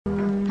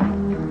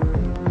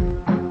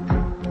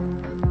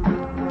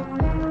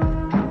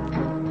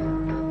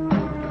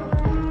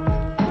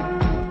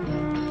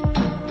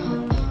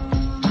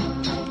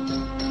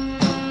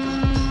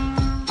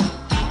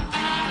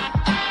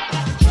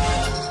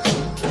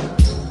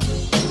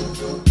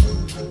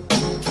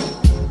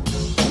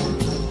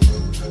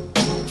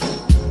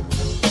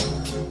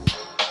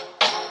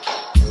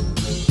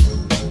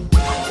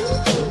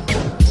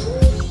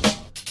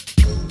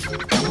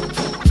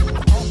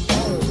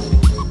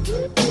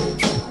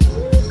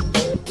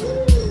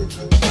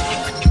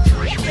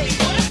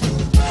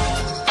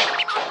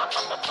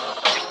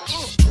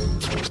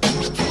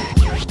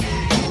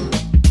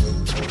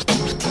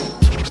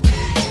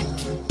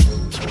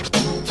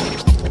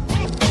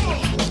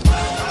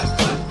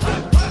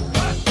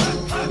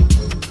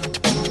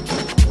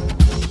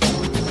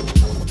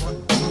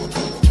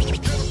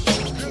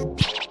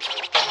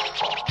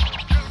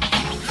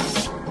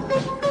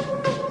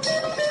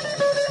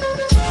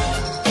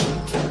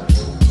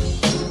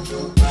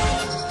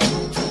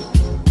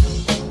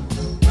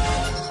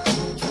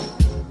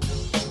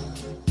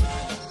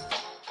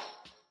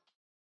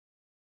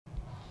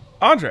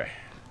Andre.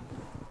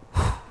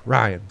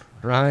 Ryan.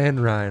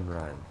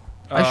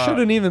 I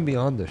shouldn't even be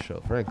on this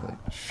show, frankly.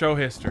 Show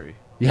history.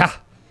 Yeah,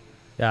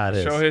 it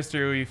is. Show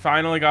history. We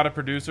finally got a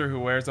producer who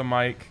wears a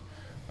mic.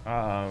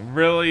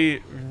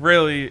 Really,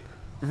 really,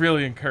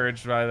 really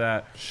encouraged by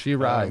that. She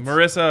rides.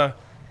 Marissa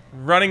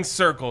running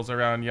circles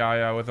around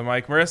Yaya with a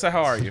mic. Marissa,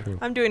 how are you?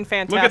 I'm doing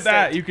fantastic. Look at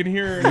that. You can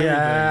hear everything.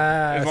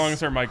 Yes. As long as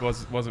her mic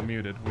wasn't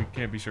muted. We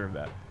can't be sure of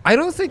that. I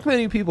don't think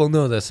many people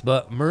know this,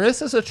 but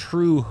Marissa's a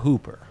true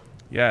hooper.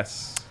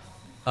 Yes.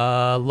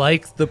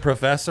 Like the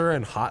professor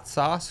and Hot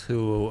Sauce,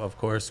 who, of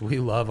course, we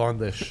love on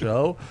this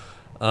show.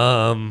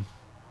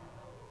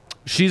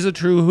 She's a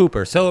true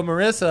hooper. So,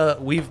 Marissa,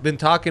 we've been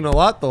talking a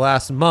lot the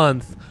last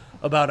month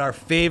about our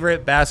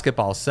favorite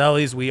basketball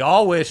cellies. We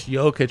all wish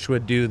Jokic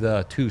would do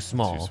the too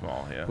small. Too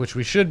small, yeah. Which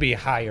we should be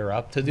higher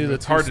up to do the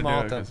It's too hard to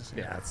small. do it 'cause,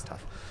 Yeah, it's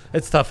tough.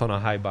 It's tough on a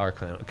high bar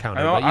counter.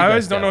 I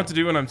always don't know what to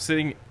do when I'm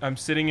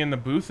sitting in the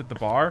booth at the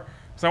bar.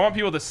 So I want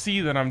people to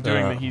see that I'm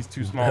doing that he's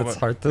too small. That's but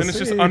hard to then it's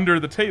just see. under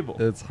the table.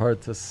 It's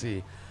hard to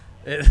see.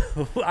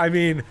 I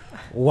mean,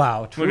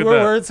 wow. Look Truer at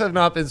that. words have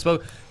not been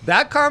spoken.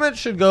 That comment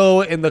should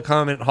go in the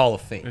comment hall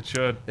of fame. It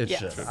should. It Yes.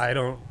 should. I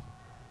don't.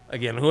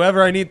 Again,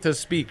 whoever I need to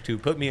speak to,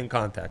 put me in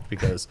contact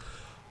because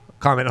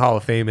comment hall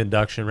of fame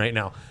induction right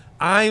now.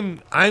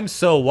 I'm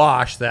so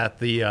washed that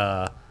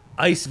the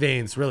ice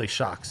veins really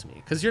shocks me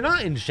because you're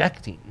not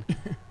injecting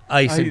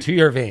ice into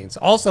your veins.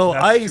 Also,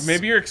 That's ice true.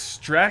 Maybe you're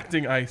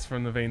extracting ice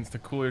from the veins to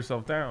cool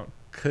yourself down.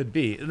 could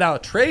be. Now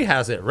Trey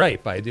has it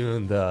right by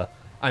doing the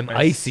I'm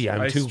icy,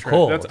 I'm ice too tray.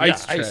 cold. That's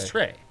Yeah, ice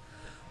tray.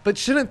 But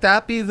shouldn't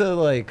that be the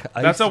like?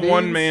 Ice That's a veins?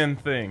 one-man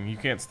thing. You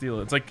can't steal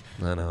it. It's like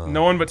I know.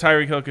 no one but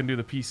Tyreek Hill can do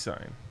the peace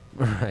sign.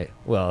 Right.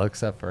 Well,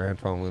 except for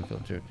Antoine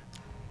Winfield Jr.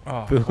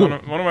 Oh, Boom. one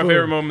of my Boom.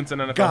 favorite moments in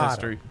NFL Got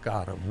history. him.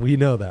 Got him. We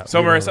know that. So,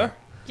 We know Marissa, that.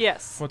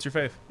 Yes. what's your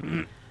fave?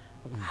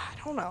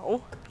 I don't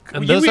know.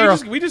 And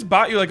We just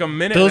bought you like a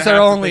minute. those and a are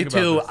half to only think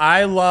about two. this.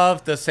 I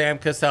love the Sam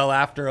Cassell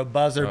after a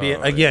buzzer.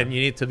 Again,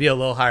 you need to be a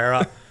little higher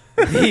up.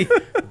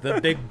 the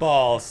big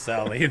ball,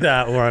 Sally.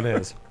 That one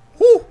is.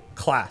 Whew,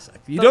 classic.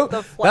 You don't.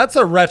 That's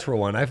a retro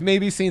one. I've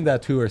maybe seen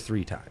that 2 or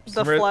 3 times.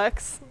 The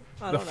flex.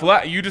 I The don't know.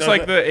 flat. You just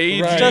like the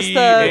AG. Right. Just the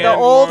and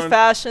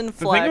old-fashioned The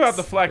flex. thing about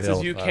the flex The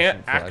is you old-fashioned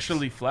can't flex.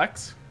 actually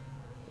flex.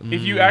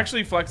 If you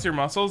actually flex your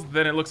muscles,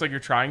 then it looks like you're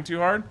trying too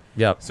hard.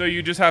 Yep. So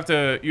you just have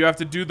to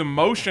do the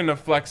motion of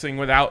flexing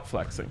without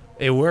flexing.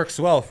 It works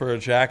well for a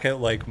jacket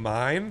like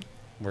mine.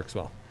 Works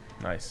well.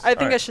 Nice. I think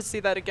All I right. should see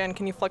that again.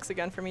 Can you flex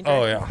again for me, Jay?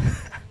 Oh yeah.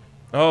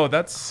 Oh,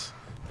 that's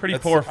pretty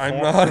poor form. I'm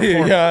not.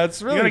 Yeah,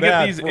 it's really You gotta bad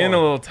get these form. in a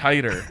little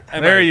tighter.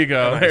 Am There I- you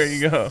go. am I There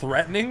you go.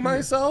 Threatening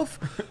myself.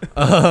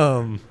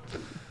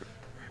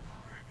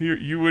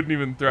 You wouldn't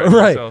even threaten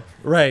Right, yourself.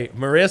 right.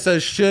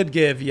 Marissa should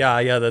give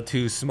Yaya the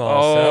too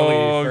small Oh,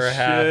 Sally for shit.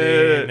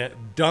 having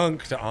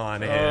dunked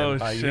on him Oh,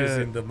 by shit.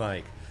 using the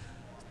mic.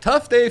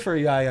 Tough day for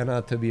Yaya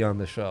not to be on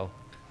the show.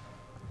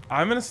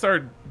 I'm gonna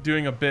start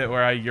doing a bit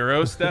where I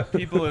Euro step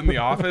people in the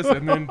office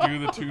and then do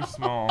the too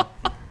small.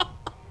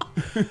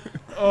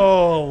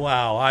 Oh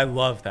wow, I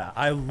love that.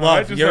 I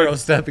love just Euro like-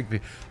 stepping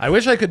people. I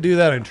wish I could do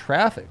that in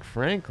traffic.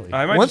 Frankly,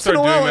 I might once just in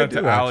a start while doing I that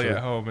to do, Allie actually.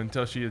 at home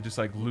until she just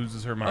like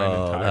loses her mind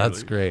Oh, entirely.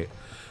 that's great.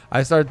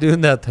 I start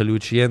doing that to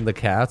Lucia and the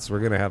cats. We're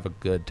gonna have a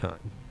good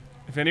time.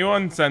 If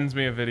anyone sends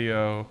me a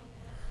video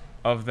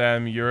of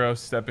them Euro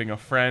stepping a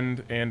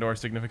friend and or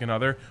significant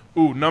other,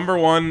 number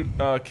one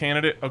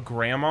candidate, a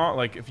grandma.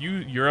 Like if you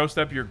Euro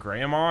step your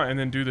grandma and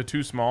then do the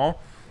too small,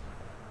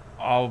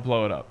 I'll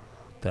blow it up.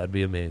 That'd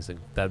be amazing.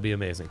 That'd be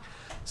amazing.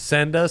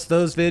 Send us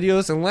those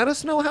videos and let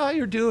us know how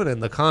you're doing in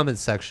the comments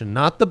section.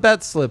 Not the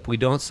bet slip. We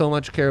don't so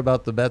much care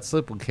about the bet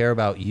slip. We care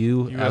about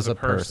you as a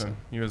person.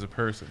 You as a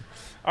person.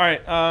 All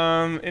right.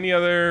 Any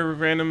other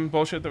random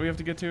bullshit that we have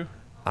to get to?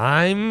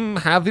 I'm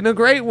having a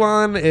great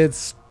one.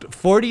 It's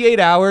 48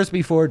 hours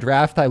before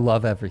draft. I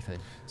love everything.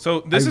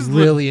 So this is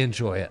really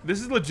enjoy it.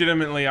 This is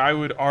legitimately, I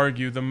would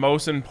argue, the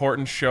most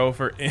important show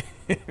for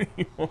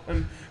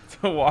anyone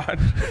to watch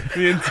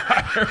the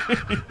entire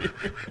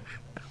year.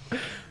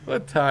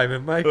 What time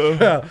am I?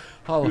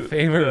 Hall of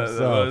Famer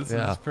himself. This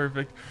Yeah. is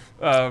perfect.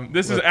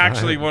 This is What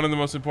actually time? one of the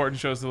most important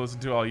shows to listen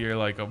to all year.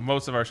 Like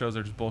most of our shows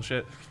are just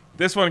bullshit.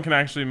 This one can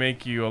actually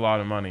make you a lot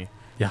of money.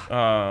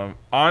 Yeah.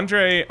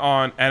 Andre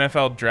on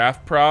NFL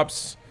draft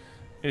props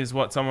is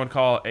what some would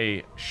call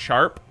a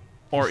sharp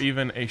or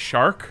even a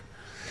shark,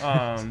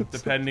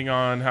 depending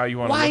on how you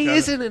want to look Why at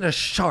isn't it a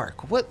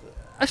shark? What?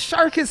 A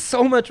shark is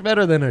so much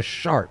better than a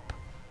sharp.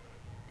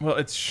 Well,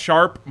 it's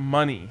sharp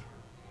money.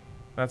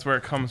 That's where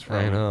it comes from.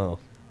 I know.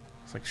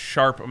 It's like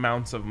sharp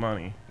amounts of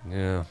money.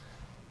 Yeah.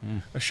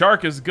 A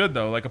shark is good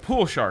though, like a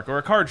pool shark or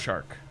a card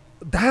shark.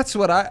 That's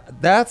where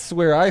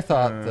I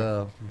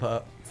thought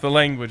but It's the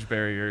language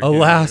barrier.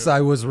 alas,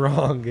 I was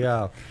wrong.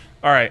 Yeah.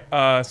 All right.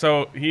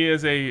 So he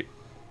is a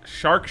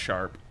shark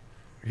sharp,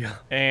 Yeah.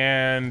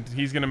 and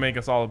he's gonna make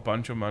us all a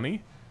bunch of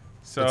money.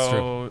 That's So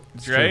true.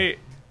 It's Dre,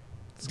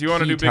 do you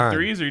want to key do big time.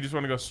 threes, or you just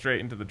want to go straight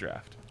into the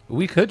draft?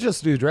 We could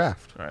just do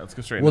draft. All right, let's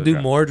go straight. We'll into the do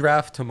draft. more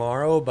draft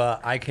tomorrow,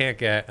 but I can't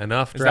get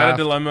enough Is draft.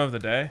 that a dilemma of the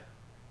day?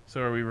 So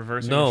are we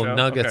reversing the No, show?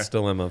 Nuggets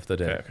dilemma of the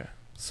day. Okay.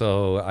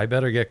 So I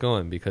better get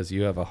going because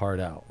you have a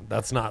hard out.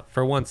 That's not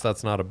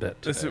a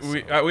bit. This today,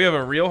 is, so. we have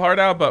a real hard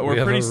out, but We we're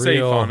have pretty a safe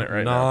real on it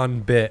right now.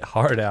 non-bit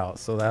hard out.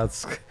 So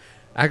that's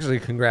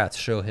actually congrats,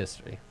 show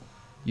history.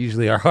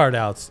 Usually our hard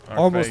outs Are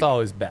almost fake.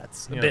 always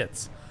bets, Yeah.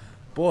 bits.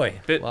 Boy,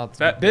 Bit- lots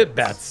bet of bit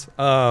bets.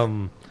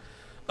 bets.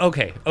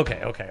 Okay.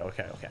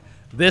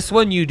 This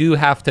one you do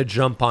have to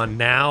jump on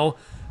now.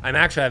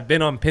 I've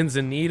been on pins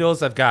and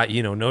needles. I've got,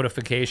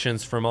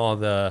 notifications from all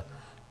the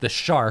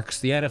sharks,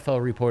 the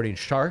NFL reporting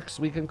sharks,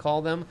 we can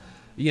call them.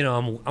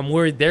 I'm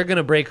worried they're going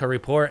to break a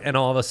report and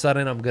all of a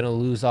sudden I'm going to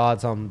lose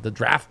odds on the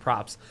draft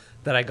props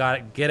that I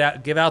got to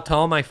give out to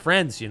all my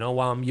friends. While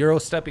I'm Euro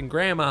stepping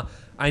grandma,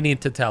 I need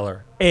to tell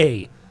her,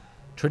 A,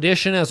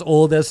 tradition as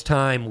old as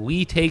time,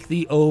 we take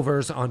the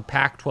overs on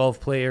Pac-12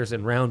 players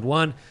in round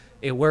one.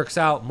 It works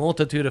out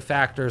multitude of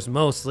factors,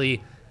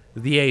 mostly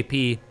the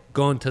AP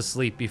going to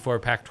sleep before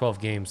Pac-12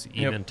 games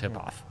even tip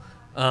off.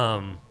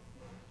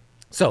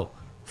 So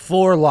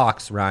 4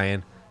 locks,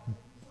 Ryan.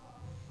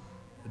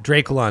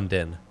 Drake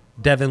London,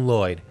 Devin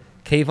Lloyd,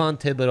 Kayvon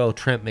Thibodeau,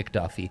 Trent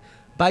McDuffie.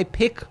 By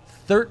pick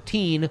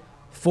 13,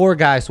 4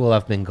 guys will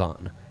have been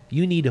gone.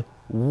 You need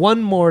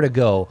 1 more to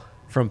go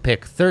from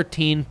pick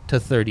 13 to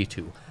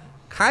 32.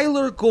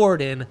 Kyler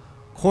Gordon,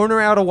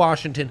 corner out of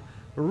Washington,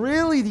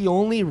 really the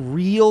only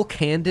real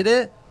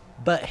candidate,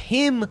 but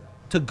him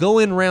to go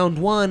in round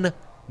 1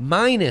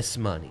 minus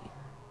money.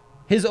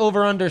 His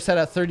over-under set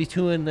at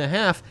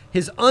 32.5,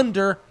 his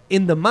under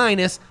in the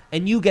minus,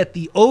 and you get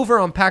the over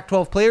on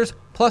Pac-12 players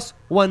plus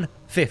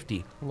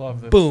 150.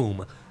 Love this.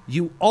 Boom.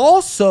 You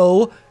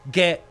also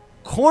get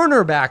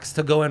cornerbacks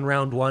to go in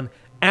round 1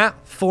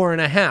 at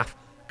 4.5.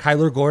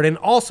 Kyler Gordon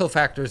also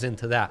factors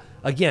into that.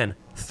 Again,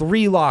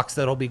 3 locks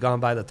that'll be gone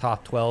by the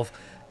top 12.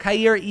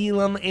 Kaiir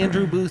Elam,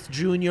 Andrew Booth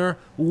Jr.,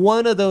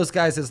 one of those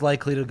guys is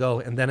likely to go,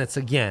 and then it's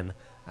again,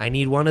 I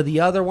need one of the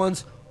other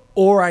ones,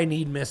 or I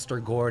need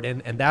Mr.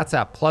 Gordon, and that's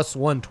at plus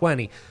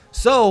 120.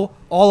 So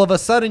all of a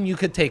sudden you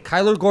could take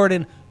Kyler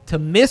Gordon to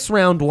miss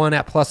round 1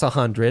 at plus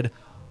 100,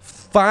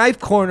 5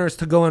 corners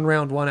to go in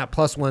round 1 at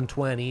plus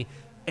 120,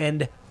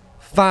 and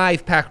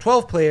 5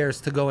 Pac-12 players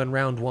to go in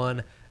round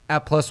 1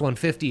 at plus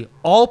 150.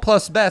 All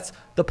plus bets.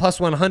 The plus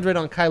 100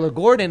 on Kyler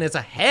Gordon is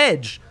a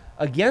hedge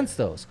against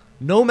those.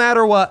 No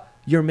matter what,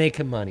 you're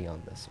making money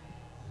on this.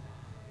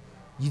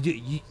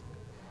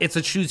 It's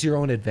a choose your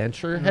own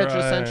adventure hedge,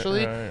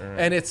 essentially. Right.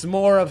 And it's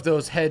more of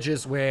those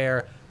hedges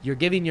where you're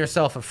giving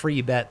yourself a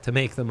free bet to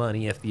make the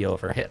money if the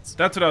over hits.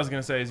 That's what I was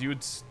gonna say. Is you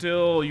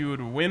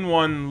would win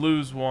one,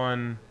 lose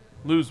one,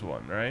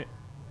 right?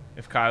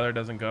 If Kyler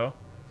doesn't go.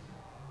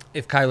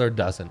 If Kyler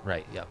doesn't,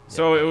 right? Yep.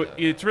 So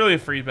it's really a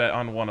free bet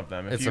on one of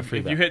them. It's a free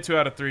If bet. you hit 2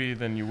 out of 3,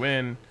 then you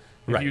win.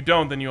 If Right. you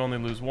don't, then you only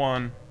lose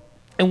 1.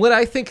 And what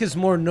I think is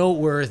more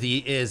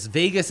noteworthy is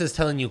Vegas is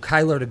telling you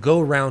Kyler to go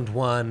round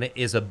 1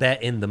 is a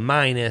bet in the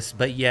minus,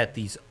 but yet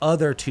these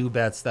other 2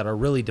 bets that are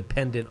really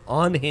dependent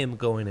on him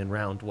going in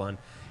round 1,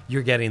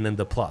 you're getting them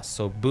the plus.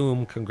 So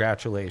boom,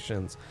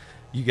 congratulations.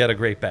 You get a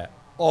great bet.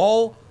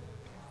 All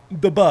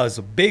the buzz,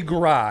 big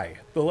rye,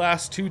 the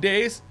last 2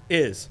 days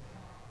is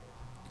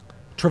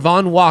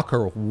Travon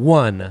Walker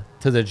 1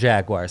 to the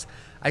Jaguars.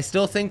 I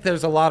still think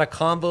there's a lot of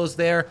combos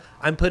there.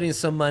 I'm putting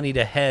some money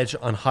to hedge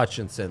on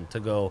Hutchinson to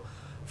go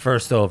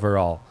first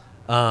overall.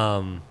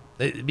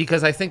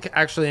 Because I think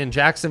actually in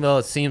Jacksonville,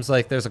 it seems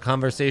like there's a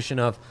conversation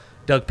of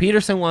Doug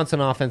Peterson wants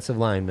an offensive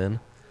lineman.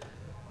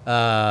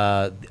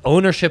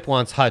 Ownership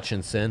wants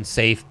Hutchinson,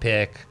 safe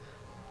pick,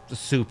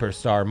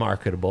 superstar,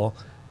 marketable,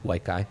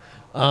 white guy.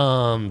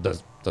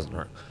 Doesn't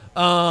hurt.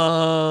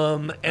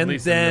 At And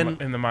least then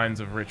in the minds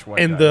of rich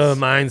white in guys. the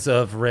minds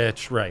of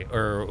Rich, right,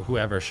 or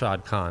whoever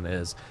Shad Khan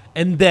is.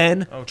 And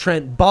then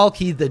Trent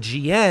Baalke, the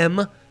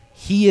GM,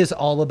 he is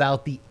all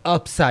about the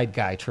upside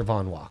guy,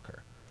 Travon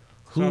Walker,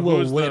 who So will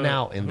who's win the-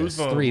 out in who's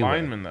this the 3-way.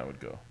 lineman that would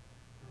go?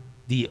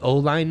 The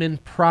O-lineman,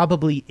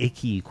 probably Ike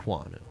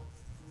Ekwonu.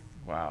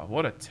 Wow,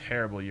 what a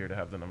terrible year to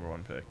have the number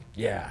 1 pick.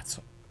 Yeah, it's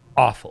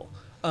awful.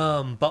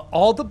 But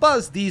all the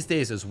buzz these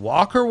days is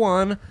Walker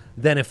 1.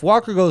 Then if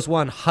Walker goes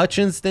 1,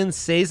 Hutchinson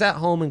stays at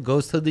home and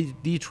goes to the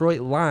Detroit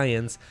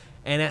Lions.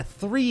 And at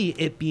 3,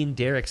 it being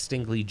Derek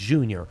Stingley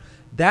Jr.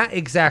 That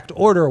exact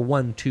order,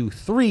 1, 2,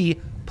 3,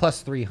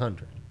 plus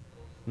 300.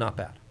 Not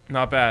bad.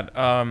 Not bad.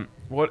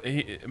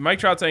 Mike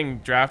Trout saying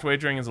draft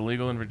wagering is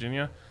illegal in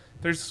Virginia.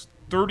 There's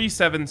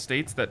 37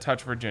 states that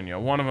touch Virginia.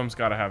 One of them's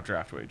got to have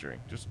draft wagering.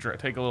 Just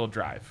take a little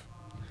drive.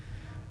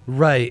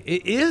 Right.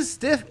 It is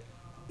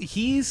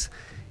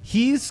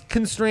he's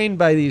constrained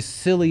by these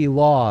silly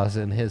laws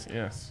and his.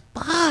 Yes.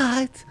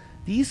 But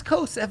the East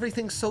Coast,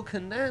 everything's so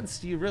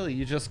condensed.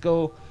 You just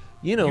go.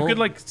 You You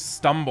could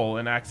stumble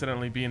and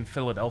accidentally be in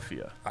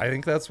Philadelphia. I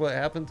think that's what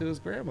happened to his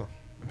grandma.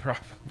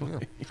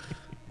 Probably.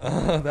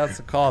 That's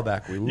a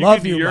callback. We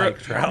love could you, Mike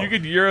Trout. You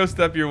could Euro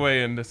step your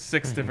way into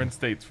 6 different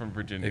states from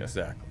Virginia.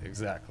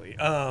 Exactly.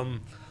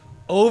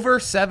 Over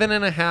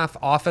 7.5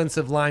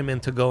 offensive linemen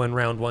to go in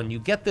round 1. You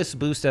get this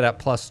boosted at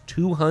plus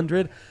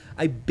 200.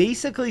 I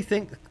basically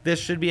think this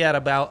should be at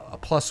about a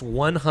plus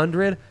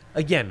 100.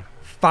 Again,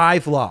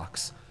 5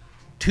 locks.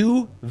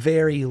 2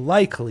 very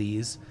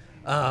likelies.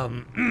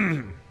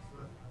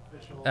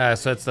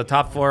 So it's the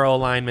top 4 O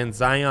linemen,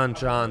 Zion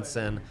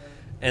Johnson,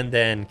 and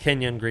then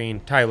Kenyon Green,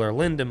 Tyler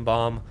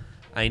Lindenbaum.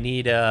 I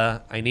need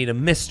a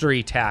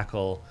mystery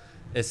tackle,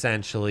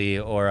 essentially,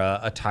 or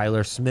a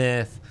Tyler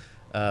Smith,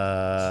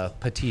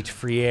 Petit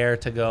Friere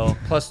to go,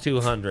 plus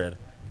 200.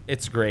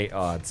 It's great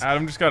odds.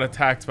 Adam just got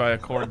attacked by a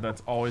cord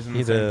that's always in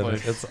the same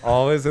place. It's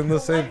always in the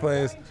same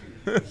place.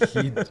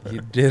 He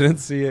didn't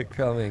see it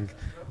coming.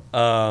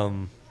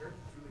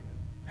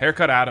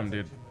 Haircut Adam,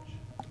 dude.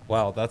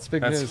 Wow, that's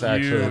big That's news,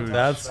 actually. huge.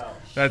 That's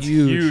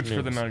huge for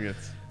news. the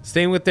Nuggets.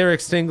 Staying with Derek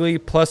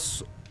Stingley,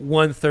 plus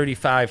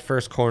 135,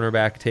 first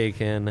cornerback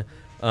taken.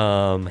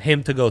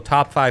 Him to go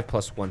top 5,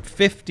 plus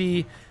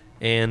 150.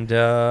 And,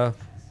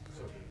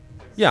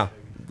 yeah,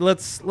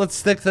 let's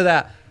stick to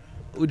that.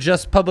 We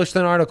just published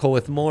an article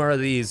with more of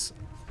these.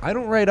 I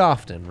don't write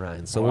often,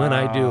 Ryan, so when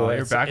I do, Wow,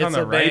 you're back on it's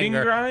the a writing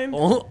banger. grind?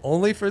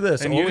 Only for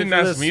this. And only you didn't for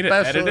ask this me to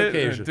special edit it?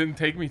 occasion. It didn't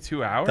take me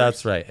 2 hours?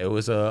 That's right. It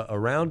was a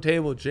round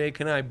table. Jake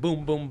and I,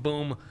 boom, boom,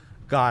 boom,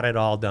 got it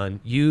all done.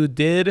 You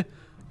did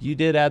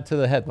add to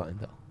the headline,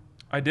 though.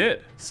 I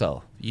did.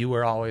 So you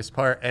were always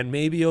part, and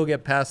maybe you'll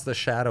get past the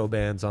shadow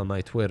bans on my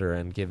Twitter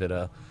and give it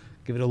a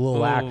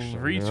little action.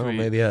 retweet.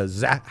 Maybe a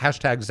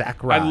hashtag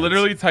Zach I Rides.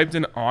 literally typed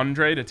in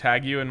Andre to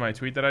tag you in my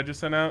tweet that I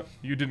just sent out.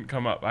 You didn't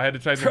come up. I had to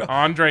type in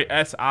Andre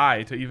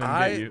SI to even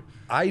get you.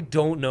 I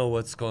don't know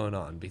what's going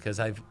on because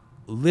I've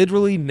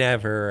literally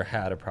never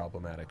had a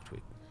problematic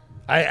tweet.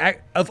 I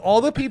of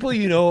all the people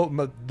you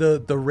know,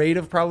 the rate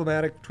of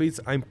problematic tweets,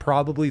 I'm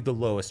probably the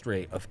lowest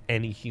rate of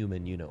any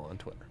human you know on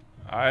Twitter.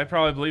 I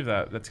probably believe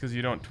that. That's because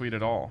you don't tweet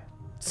at all.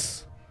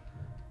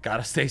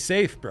 Gotta stay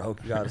safe, bro.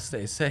 Gotta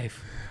stay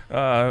safe.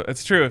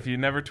 It's true. If you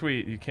never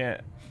tweet, you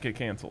can't get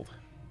canceled.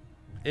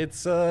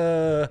 It's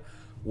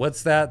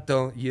what's that?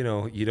 You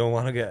don't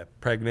want to get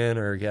pregnant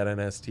or get an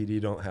STD.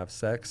 Don't have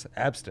sex.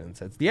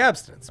 Abstinence. It's the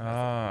abstinence.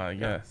 Ah,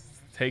 yes.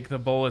 Take the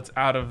bullets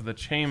out of the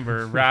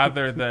chamber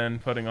rather than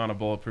putting on a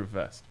bulletproof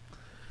vest.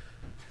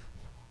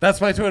 That's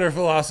my Twitter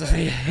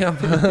philosophy.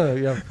 Yep.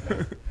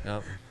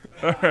 Yep.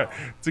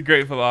 It's a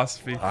great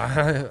philosophy.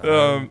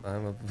 I'm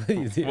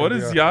What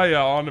is Yaya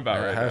on about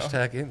right now?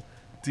 hashtag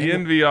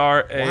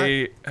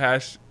DNVR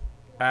hash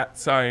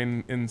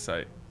 @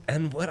 insight.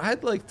 And what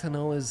I'd like to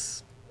know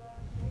is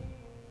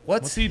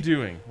What's he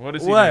doing? What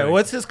is he doing?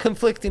 what's his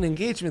conflicting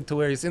engagement to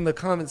where he's in the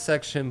comment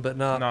section but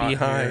not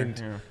behind,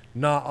 here, yeah.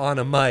 not on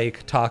a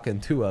mic talking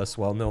to us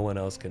while no one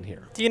else can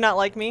hear. Do you not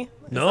like me? Is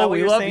that No, what we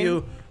you're love saying?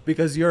 you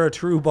because you're a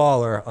true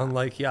baller,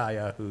 unlike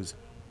Yaya, who's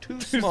too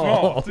Too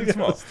small. small. Too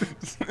small.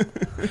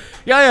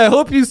 Yaya, I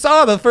hope you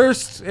saw the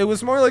first. It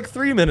was more like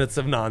 3 minutes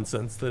of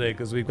nonsense today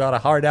because we've got a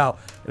hard out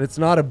and it's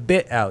not a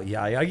bit out.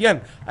 Yaya,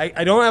 again,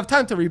 I don't have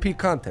time to repeat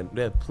content.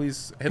 Yeah,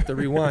 please hit the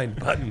rewind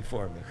button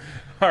for me.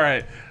 All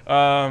right.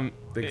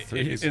 Big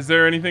threes. Is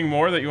there anything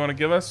more that you want to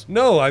give us?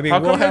 No, I mean How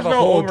we'll come have there's a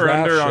no whole over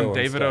draft under show on and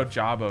David stuff.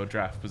 Ojabo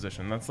draft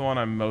position? That's the one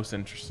I'm most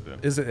interested in.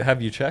 Is it?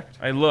 Have you checked?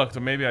 I looked,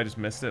 or maybe I just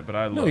missed it, but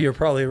I looked. No, you're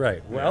probably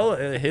right. Well,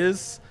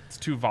 it's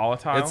too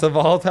volatile. a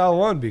volatile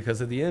one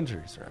because of the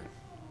injuries, right?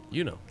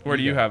 You know. Where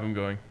do you have him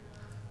going?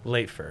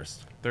 Late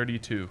first.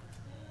 32.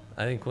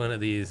 I think one of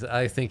these.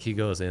 I think he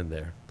goes in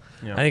there.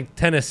 Yeah. I think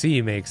Tennessee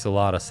makes a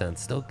lot of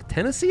sense. Though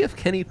Tennessee, if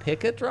Kenny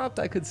Pickett dropped,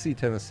 I could see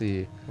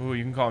Tennessee. Ooh,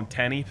 you can call him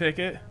Tenny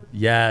Pickett.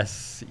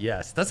 Yes.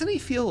 Doesn't he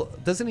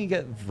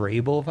get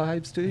Vrabel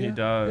vibes to you? He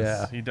does.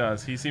 Yeah. He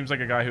does. He seems like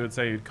a guy who would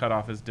say he'd cut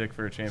off his dick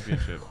for a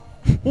championship.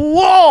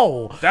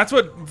 Whoa! That's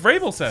what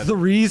Vrabel said.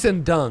 Threes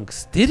and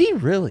dunks. Did he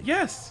really?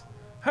 Yes.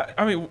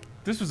 I mean,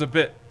 this was a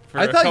bit for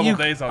I a thought couple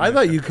days on I this.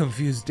 thought you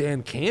confused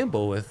Dan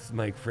Campbell with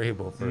Mike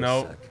Vrabel for a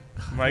No. sec.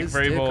 Mike His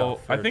dick Vrabel,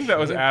 off for I a think that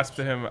was champ- asked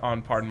to him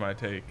on Pardon My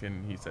Take,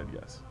 and he said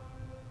yes.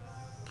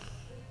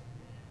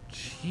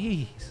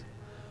 Jeez.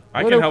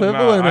 I What can help him out.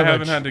 equivalent I of a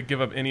haven't ch- had to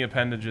give up any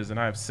appendages, and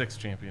I have 6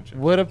 championships.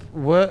 What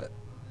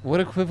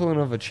equivalent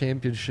of a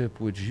championship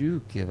would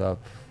you give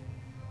up?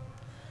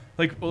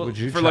 Like Would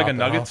you for like a chop it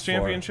Nuggets off for?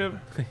 championship,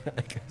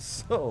 I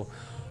guess so.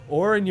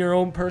 Or in your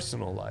own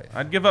personal life.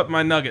 I'd give up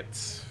my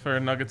Nuggets for a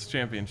Nuggets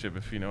championship,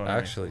 if you know what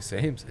Actually,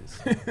 same.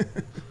 I mean.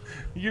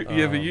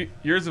 Yeah,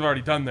 but yours have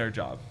already done their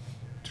job.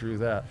 True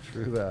that.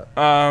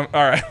 All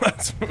right,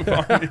 let's move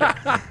on.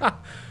 Here.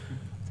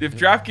 If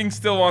DraftKings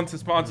still wants to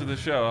sponsor the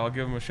show, I'll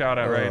give them a shout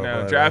out right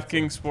now. boy,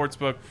 DraftKings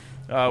Sportsbook,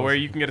 where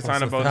you can get a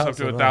sign-up plus bonus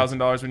up to $1,000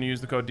 $1,000 when you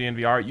use the code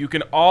DNVR. You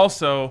can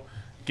also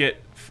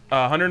get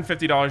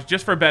 $150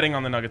 just for betting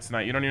on the Nuggets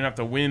tonight. You don't even have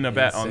to win a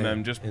bet on Insane.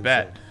 them. Just Insane.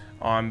 bet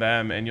on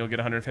them, and you'll get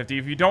 $150.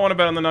 If you don't want to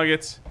bet on the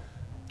Nuggets,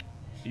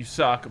 you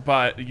suck,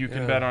 but you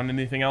can bet on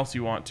anything else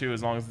you want to,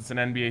 as long as it's an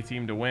NBA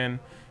team to win.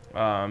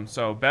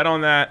 So bet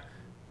on that.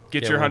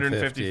 Get your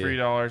 $150 free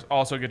dollars.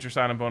 Also get your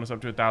sign-up bonus up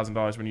to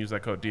 $1,000 when you use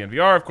that code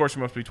DNVR. Of course,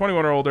 you must be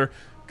 21 or older.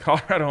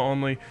 Colorado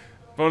only.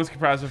 Bonus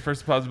comprised of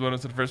first deposit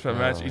bonus at the first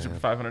match, each of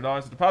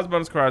 $500. The deposit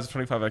bonus requires a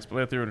 25x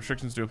playthrough and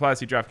restrictions do apply.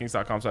 See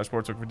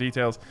DraftKings.com/sportsbook for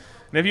details.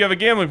 And if you have a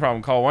gambling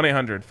problem, call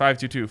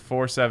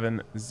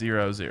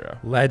 1-800-522-4700.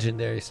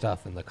 Legendary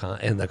stuff in the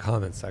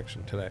comment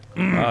section today.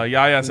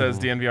 Yaya says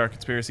DNVR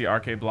conspiracy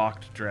RK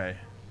blocked Dre.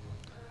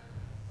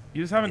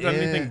 You just haven't done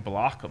anything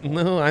blockable.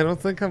 No, I don't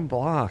think I'm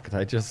blocked.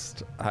 I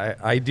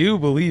do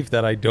believe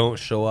that I don't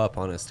show up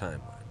on his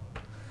timeline.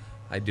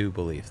 I do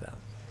believe that.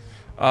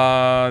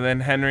 Then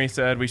Henry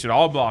said we should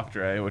all block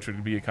Dre, which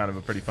would be kind of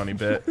a pretty funny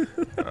bit.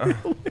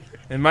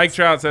 And Mike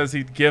Trout says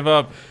he'd give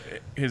up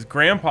his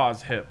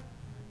grandpa's hip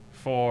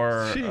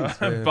for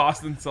Jeez,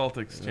 Boston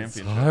Celtics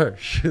championship.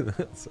 Harsh.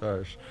 That's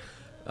harsh.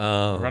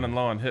 Running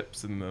low on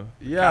hips in the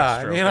Yeah,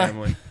 Castro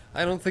family.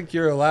 I don't think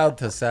you're allowed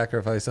to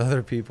sacrifice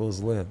other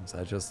people's limbs.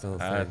 I just don't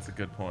think. That's a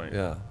good point.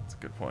 Yeah. That's a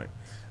good point.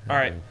 All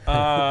right.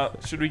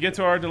 Should we get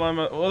to our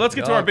dilemma? Well, let's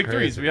get to our big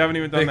threes. We haven't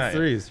even done that Big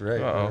threes, right.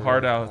 Uh-oh, right,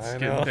 hard right. out. It's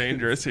getting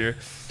dangerous here.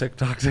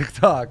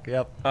 TikTok.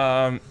 Yep.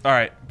 All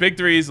right. Big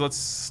threes. Let's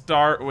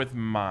start with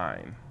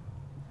mine.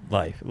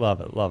 Life.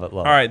 Love it.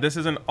 All right. This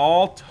is an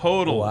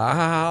all-total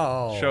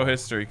Wow. show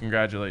history.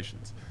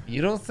 Congratulations.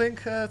 You don't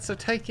think it's a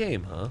tight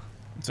game, huh?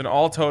 It's an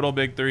all-total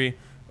big three.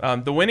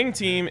 The winning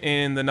team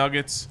in the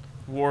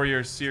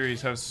Nuggets-Warriors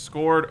series has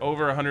scored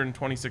over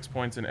 126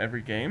 points in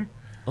every game.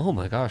 Oh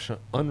my gosh,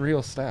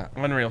 unreal stat.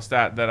 Unreal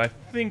stat that I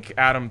think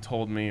Adam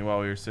told me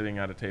while we were sitting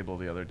at a table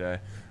the other day.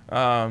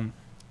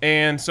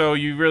 And so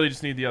you really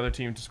just need the other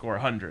team to score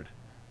 100.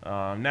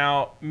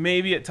 Now,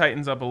 maybe it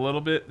tightens up a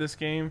little bit this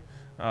game,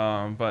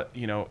 but,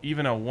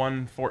 even a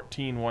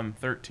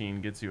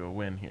 114-113 gets you a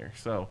win here.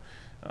 So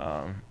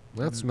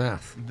That's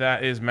math.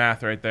 that is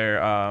math right there.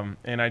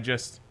 And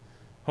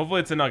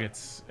hopefully it's the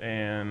Nuggets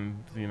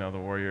and, the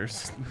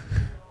Warriors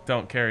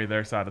don't carry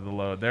their side of the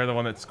load. They're the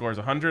one that scores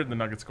 100, the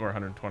Nuggets score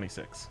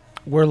 126.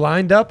 We're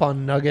lined up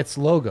on Nuggets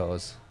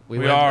logos. We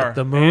went are. with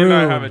the maroon. And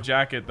I have a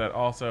jacket that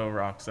also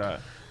rocks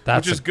that.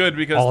 That's which is a good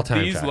because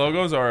all-time these jacket.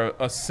 logos are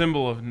a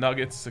symbol of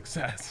Nuggets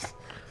success.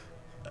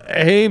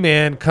 Hey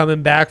man,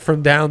 coming back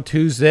from down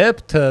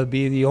 2-0 to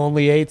be the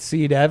only 8th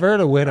seed ever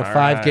to win a All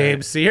 5-game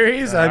right.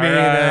 series. All I mean,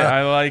 right,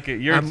 I like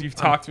it. I'm- You've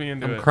talked me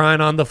into I'm it.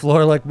 crying on the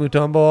floor like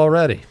Mutombo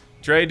already.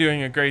 Dre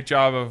doing a great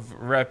job of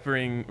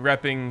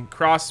repping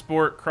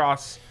cross-sport,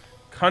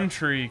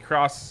 cross-country,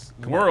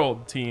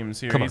 cross-world teams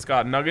here. Come on. He's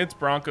got Nuggets,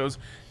 Broncos,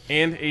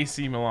 and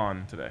AC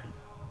Milan today.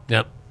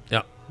 Yep.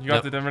 You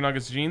got the Denver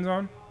Nuggets jeans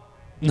on?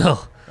 No,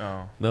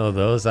 Oh.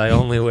 those I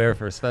only wear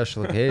for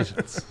special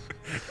occasions.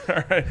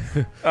 All right.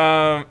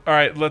 All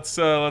right.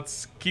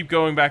 Let's keep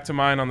going back to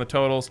mine on the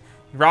totals.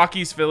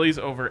 Rockies, Phillies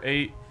over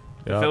 8.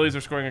 The Yep. Phillies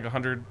are scoring like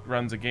 100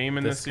 runs a game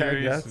in this This guy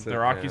series. gets The it,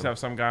 Rockies man. have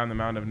some guy on the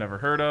mound I've never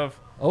heard of.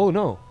 Oh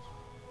no,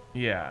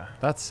 Yeah.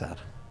 that's sad.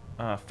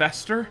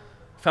 Felter,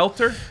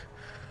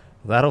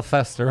 That'll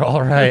fester,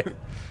 all right.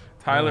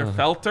 Tyler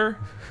Felter,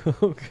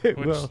 Okay,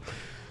 which well,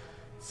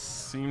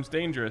 seems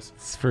dangerous.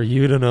 it's for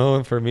you to know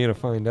and for me to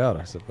find out,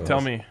 I suppose.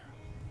 Tell me.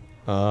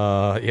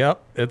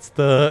 Yep, it's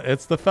the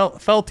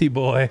Felty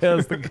boy,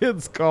 as the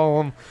kids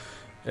call him.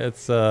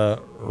 It's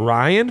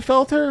Ryan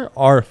Felter,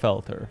 R.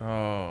 Felter,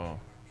 Oh,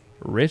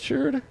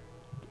 Richard,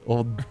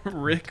 old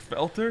Rick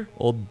Felter.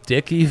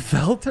 Dickie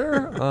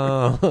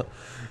Felter.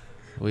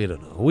 We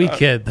don't know. We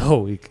kid though.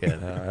 We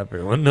kid.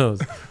 Everyone knows.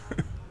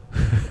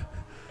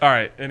 All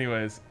right.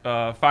 Anyways,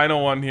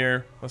 final one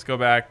here. Let's go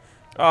back.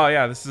 Oh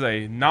yeah, this is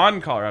a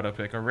non-Colorado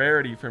pick, a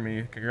rarity for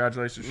me.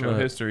 Congratulations, show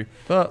Right. history.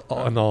 But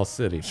in all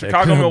city,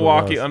 Chicago,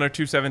 Milwaukee under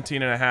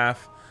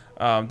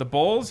 217.5. The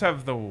Bulls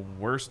have the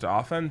worst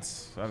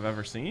offense I've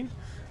ever seen,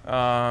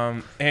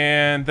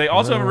 and they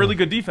also have a really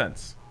good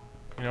defense.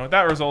 You know what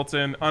that results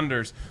in?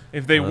 Unders.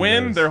 If they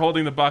win, Unders. they're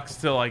holding the Bucks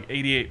to like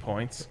 88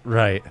 points.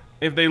 Right.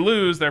 If they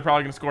lose, they're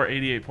probably going to score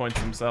 88 points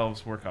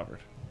themselves. We're covered.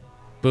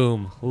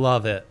 Boom.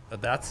 Love it.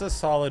 That's a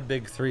solid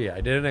big three.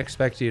 I didn't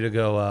expect you to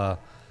go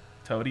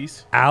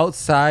Toadies.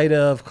 outside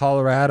of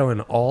Colorado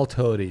and all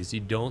toadies. You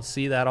don't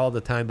see that all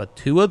the time, but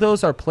 2 of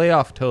those are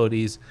playoff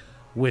toadies,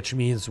 which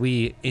means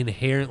we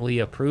inherently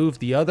approve.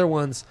 The other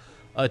one's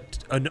a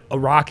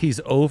Rockies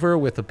over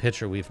with a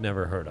pitcher we've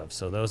never heard of.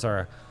 So those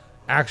are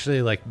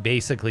actually like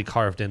basically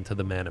carved into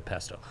the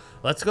manifesto.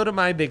 Let's go to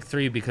my big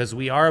three because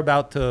we are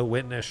about to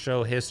witness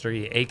show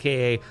history,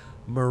 aka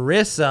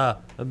Marissa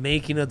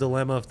making a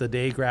dilemma of the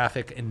day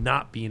graphic and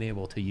not being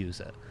able to use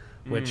it,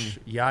 which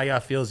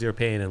Yaya feels your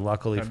pain, and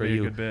luckily That'd for be a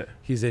you, good bit.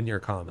 he's in your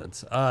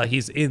comments.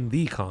 He's in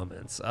the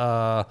comments.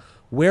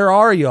 Where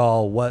are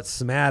y'all? What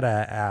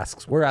Smata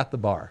asks. We're at the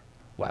bar.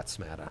 What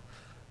Smata?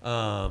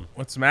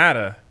 What's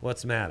matter?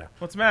 What's matter?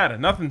 What's matter?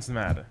 Nothing's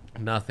matter.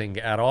 Nothing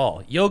at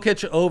all.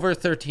 Jokic over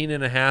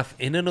 13.5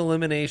 in an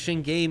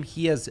elimination game.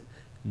 He has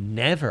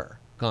never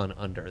gone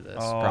under this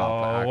prop.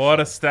 Oh, Actually. what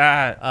a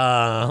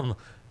stat.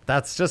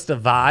 That's just a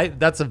vibe.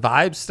 That's a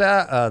vibe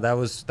stat.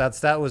 That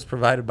stat was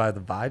provided by the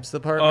vibes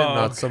department, Oh,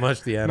 not so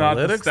much the Not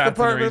the analytics stats and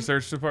department.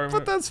 research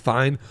department. But that's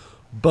fine.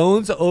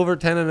 Bones over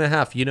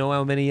 10.5. You know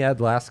how many he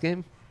had last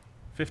game?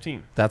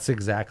 15. That's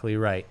exactly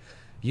right.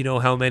 You know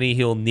how many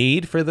he'll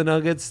need for the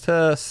Nuggets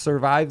to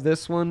survive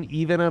this one,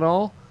 even at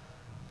all?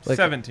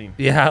 17.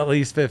 Yeah, at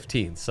least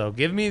 15. So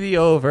give me the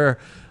over.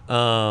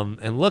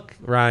 And look,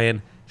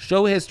 Ryan,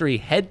 show history,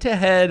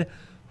 head-to-head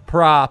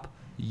prop,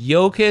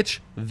 Jokic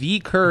v.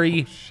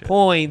 Curry,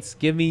 points.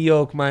 Give me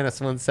Jokic minus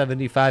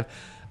 175.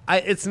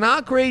 It's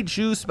not great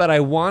juice, but I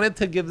wanted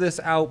to give this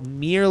out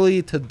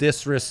merely to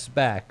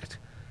disrespect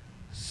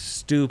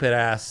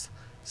stupid-ass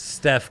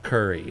Steph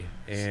Curry.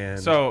 And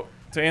So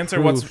to answer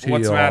prove what's to you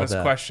all Matta's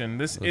that question,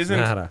 this what's isn't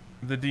matter.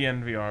 the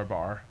DNVR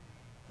bar.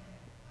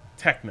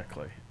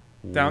 Technically.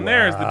 Down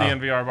there is the Wow.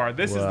 DNVR bar.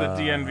 This is the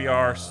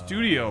DNVR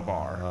studio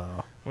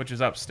bar, which is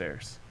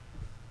upstairs.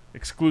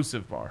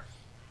 Exclusive bar.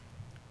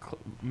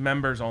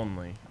 Members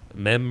only.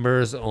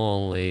 Members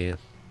only.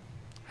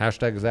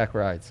 Hashtag Zach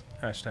Rides.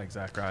 Hashtag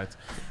Zach Rides.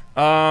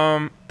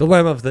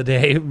 Dilemma of the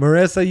day.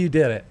 Marissa, you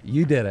did it.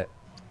 You did it.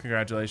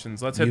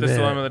 Congratulations. Let's hit You this did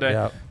dilemma it. of the day.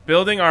 Yep.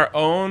 Building our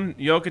own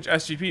Jokic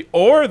SGP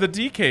or the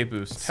DK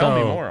boost. Tell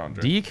me more,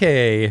 Andre.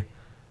 DK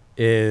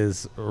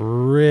is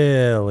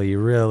really,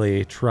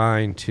 really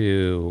trying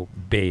to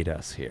bait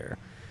us here.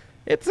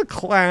 It's a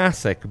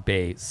classic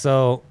bait.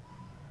 So,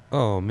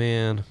 oh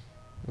man,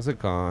 is it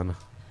gone?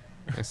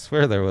 I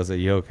swear there was a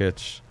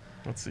Jokic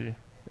Let's see.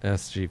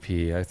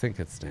 SGP. I think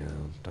it's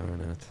down. Darn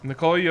it.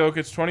 Nikola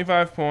Jokic,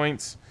 25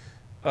 points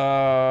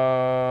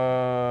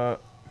and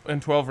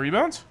 12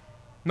 rebounds.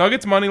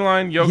 Nuggets money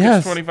line. Jokic,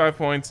 Yes. 25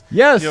 points.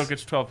 Yes.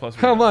 Jokic, 12 plus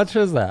How rebounds.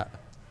 much is that?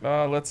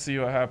 Let's see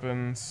what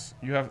happens.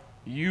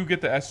 You get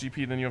the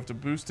SGP, then you have to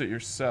boost it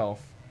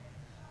yourself.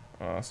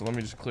 So let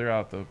me just clear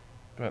out the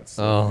bets.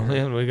 Oh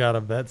man, we got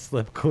a bet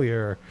slip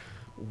clear.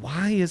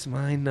 Why is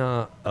mine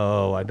not?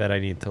 Oh, I bet I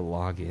need to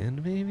log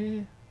in,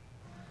 maybe.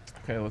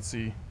 Okay, let's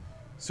see.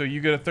 So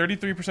you get a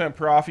 33%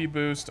 Profi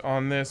boost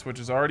on this, which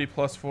is already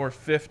plus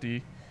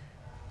 450.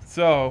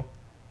 So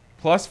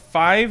plus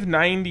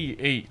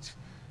 598.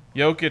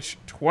 Jokic,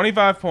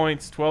 25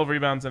 points, 12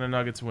 rebounds, and a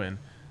Nuggets win.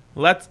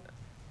 Let's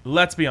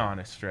be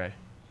honest, Ray.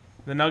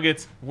 The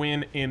Nuggets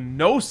win in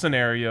no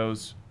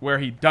scenarios where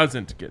he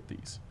doesn't get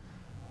these.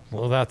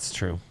 Well, that's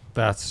true.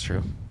 That's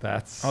true.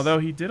 Although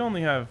he did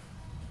only have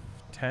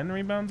 10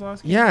 rebounds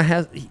last game.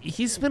 Yeah,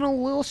 he's been a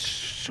little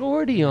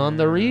shorty on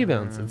the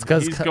rebounds. It's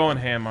because He's going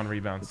ham on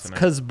rebounds tonight.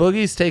 because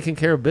Boogie's taking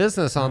care of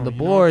business on the You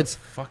know what boards,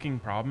 the fucking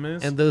problem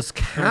is? and those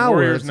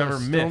Warriors cowards never are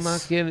still miss.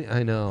 not giving.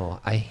 I know.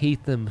 I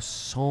hate them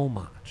so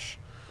much.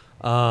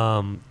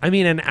 I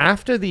mean, and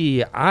after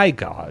the eye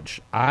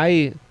gouge,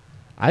 I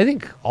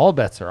think all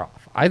bets are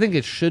off. I think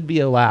it should be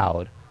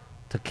allowed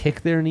to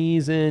kick their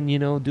knees in,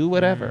 do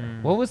whatever.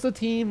 What was the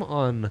team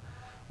on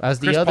as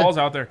the Chris other Paul's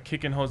out there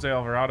kicking Jose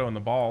Alvarado in the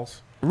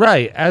balls.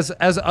 right, as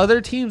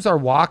other teams are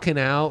walking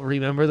out,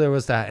 remember there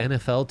was that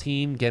NFL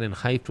team getting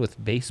hyped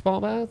with baseball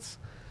bats?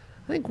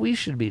 I think we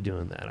should be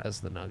doing that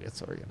as the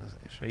Nuggets organization.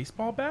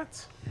 Baseball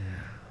bats?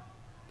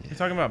 Yeah. You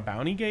talking about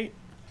Bounty Gate?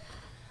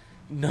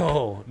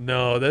 No,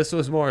 this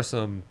was more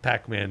some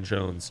Pac-Man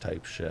Jones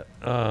type shit.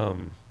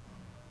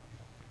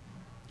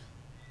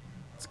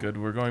 It's good.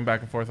 We're going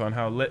back and forth on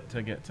how lit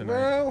to get tonight.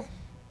 Well,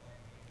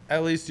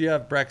 at least you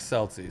have Breck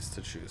Celtics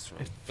to choose from.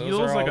 It Those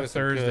feels are like a always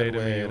Thursday good to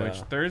me, way which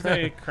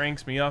Thursday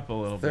cranks me up a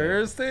little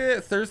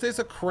bit. Thursday's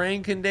a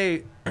cranking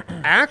day.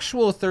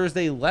 Actual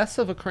Thursday, less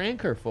of a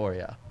cranker for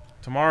you.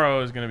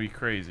 Tomorrow is going to be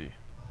crazy.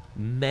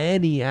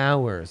 Many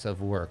hours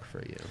of work for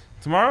you.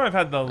 Tomorrow I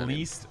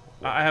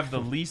have the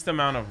least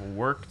amount of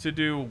work to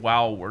do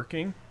while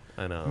working,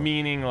 I know.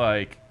 meaning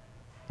like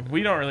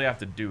we don't really have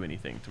to do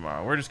anything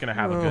tomorrow. We're just going to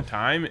have a Well, good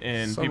time,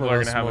 and some people of are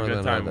going us to have a more good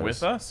than time others.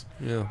 with us.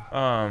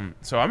 Yeah.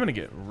 So I'm going to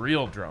get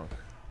real drunk.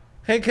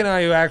 Hank and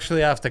I, who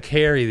actually have to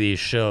carry these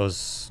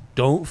shows,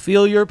 don't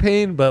feel your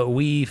pain, but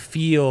we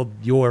feel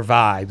your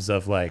vibes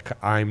of like,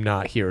 I'm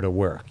not here to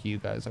work. You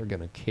guys are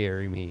going to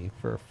carry me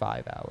for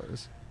 5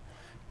 hours.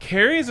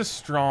 Carry is a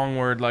strong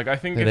word. Like I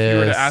think It if you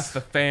were is. to ask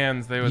the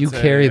fans, they would You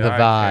say, carry the "Yeah, I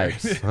carry."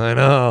 vibes. I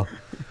know.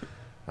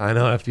 I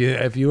know. If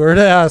you were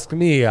to ask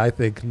me, I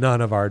think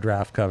none of our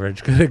draft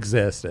coverage could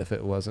exist if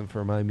it wasn't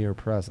for my mere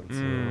presence.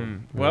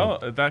 Well,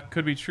 that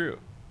could be true,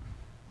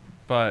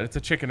 but it's a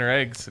chicken or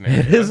egg scenario.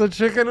 It is a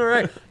chicken or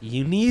egg.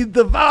 You need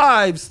the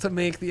vibes to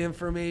make the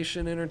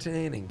information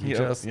entertaining.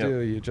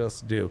 You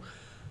just do.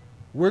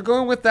 We're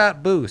going with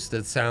that boost,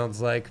 it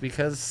sounds like,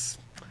 because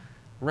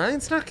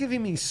Ryan's not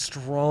giving me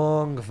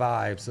strong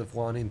vibes of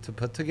wanting to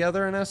put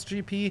together an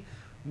SGP,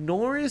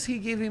 nor is he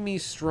giving me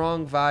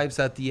strong vibes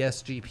that the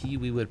SGP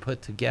we would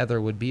put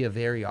together would be a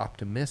very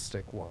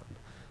optimistic one.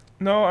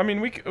 No, I mean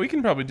we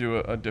can probably do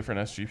a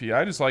different SGP.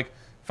 I just like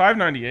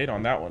 598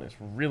 on that one is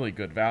really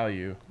good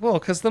value. Well,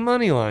 because the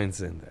money line's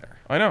in there.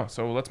 I know.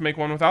 So let's make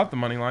one without the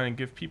money line and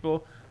give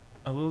people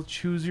a little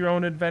choose your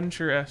own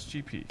adventure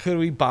SGP. Could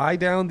we buy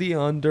down the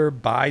under,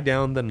 buy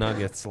down the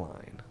Nuggets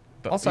line?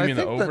 You mean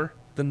the over?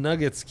 The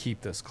Nuggets keep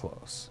this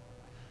close.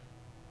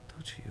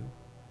 Don't you?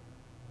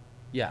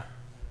 Yeah.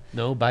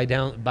 No, buy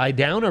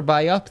down or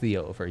buy up the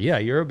over. Yeah,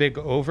 you're a big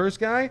overs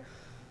guy.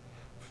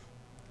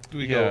 Do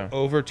we Yeah. go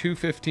over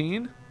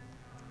 215?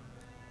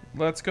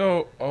 Let's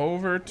go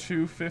over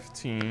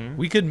 215.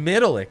 We could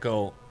middle it.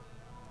 Go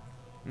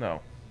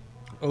No.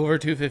 over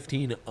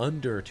 215,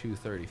 under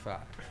 235.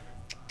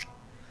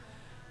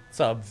 It's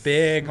a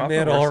big Not the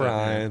middle, worst idea.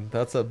 Ryan.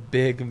 That's a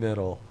big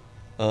middle.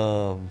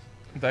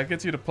 That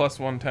gets you to plus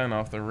 110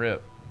 off the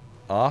rip.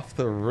 Off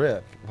the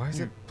rip. Why is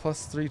it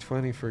plus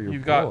 320 for your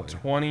You've boy? got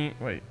 20.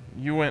 Wait,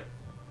 you went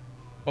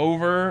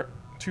over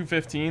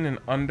 215 and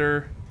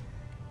under.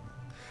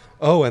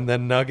 Oh, and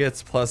then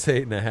Nuggets plus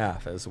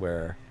 8.5 is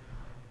where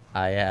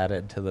I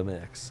added to the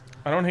mix.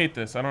 I don't hate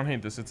this.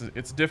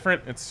 It's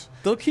different. It's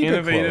They'll keep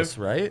innovative. it close,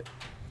 right?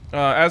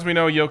 As we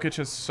know, Jokic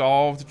has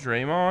solved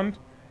Draymond,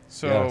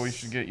 so Yes. we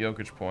should get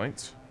Jokic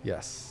points.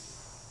 Yes.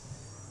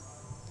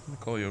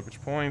 Nikola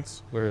Jokic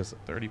points, Where is it?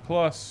 30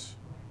 plus.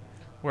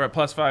 We're at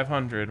plus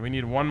 500. We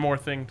need one more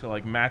thing to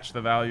like match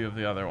the value of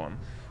the other one.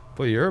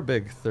 Boy, you're a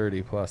big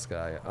 30-plus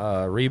guy.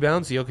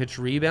 Rebounds, Jokic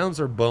rebounds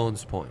or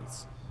Bones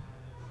points?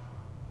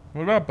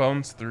 What about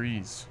Bones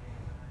threes?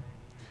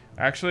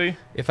 Actually,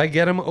 If I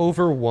get him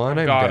over 1,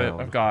 I'm got down.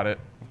 it. I've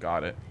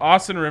got it.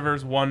 Austin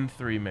Rivers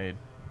 1-3 made.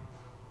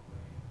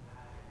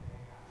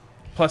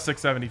 Plus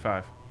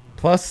 675.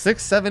 Plus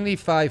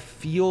 675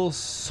 feels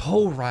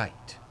so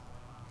right.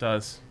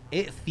 Does.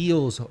 It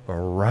feels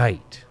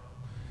right.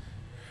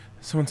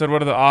 Someone said,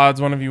 "What are the odds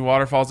one of you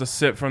waterfalls a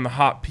sip from the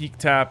hot peak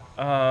tap?"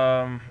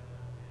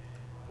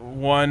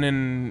 1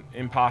 in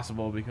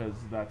impossible because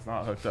that's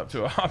not hooked up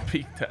to a hot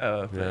peak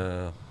tap.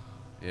 Yeah,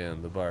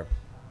 and the bar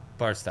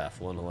staff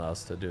won't allow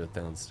us to do it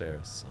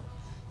downstairs. So.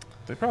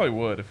 They probably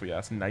would if we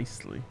asked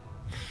nicely.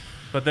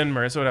 But then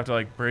Marissa would have to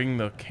like bring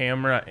the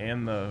camera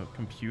and the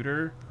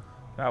computer.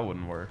 That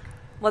wouldn't work.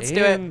 Let's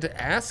do it. And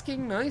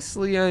asking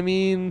nicely, I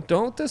mean,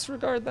 don't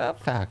disregard that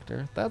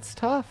factor. That's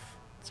tough.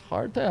 It's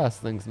hard to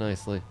ask things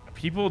nicely.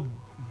 People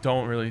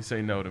don't really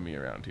say no to me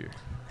around here.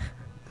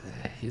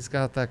 He's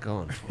got that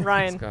going for him.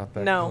 Ryan, He's got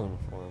that no. going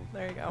for him.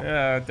 There you go.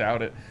 Yeah, I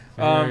doubt it.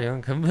 Very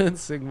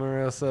unconvincing,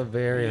 Marissa.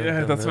 Very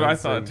Yeah, unconvincing. that's what I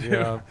thought too.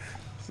 Yep.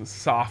 It's a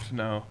soft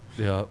no.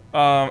 Yep.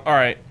 All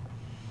right,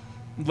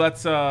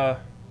 let's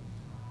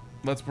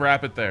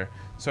wrap it there.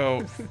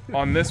 So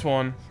on this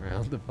one,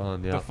 Round the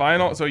fun, the yeah.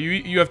 final. So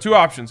you have two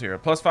options here: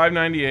 plus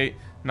 598,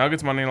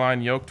 Nuggets money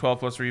line, Yoke 12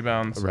 plus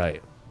rebounds,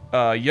 Right.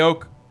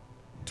 Yoke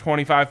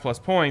 25 plus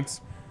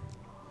points.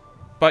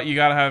 But you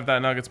gotta have that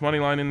Nuggets money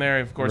line in there.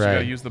 Of course, you Right,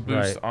 gotta use the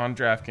boost right. on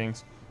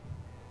DraftKings.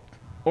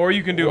 Or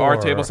you can do our Or-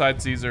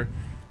 tableside Caesar,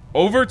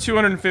 over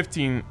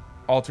 215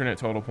 alternate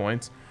total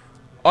points,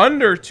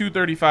 under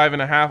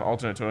 235.5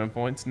 alternate total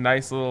points.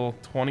 Nice little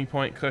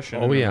 20-point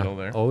cushion in the middle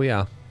there. Oh,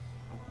 yeah.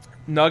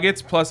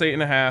 Nuggets plus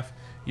 8.5,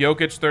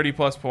 Jokic 30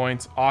 plus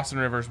points, Austin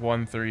Rivers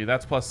 1-3.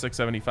 That's plus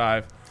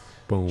 675.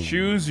 Boom.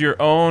 Choose your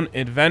own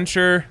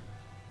adventure.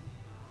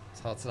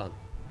 That's how it's done.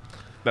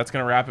 That's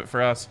going to wrap it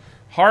for us.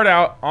 Hard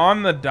out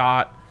on the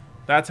dot.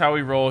 That's how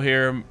we roll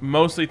here.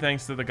 Mostly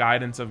thanks to the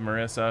guidance of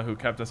Marissa, who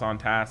kept us on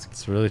task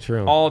It's really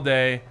true. all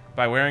day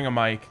by wearing a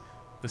mic,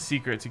 the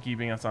secret to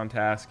keeping us on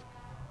task.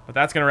 But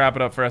that's going to wrap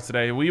it up for us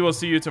today. We will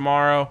see you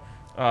tomorrow.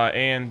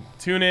 And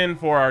tune in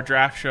for our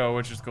draft show,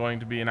 which is going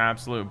to be an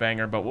absolute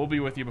banger. But we'll be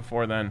with you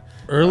before then.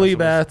 Early so we'll-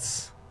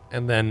 bets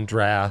and then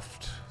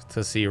draft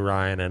to see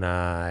Ryan and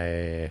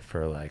I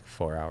for like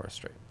 4 hours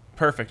straight.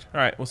 Perfect.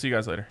 All right. We'll see you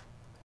guys later.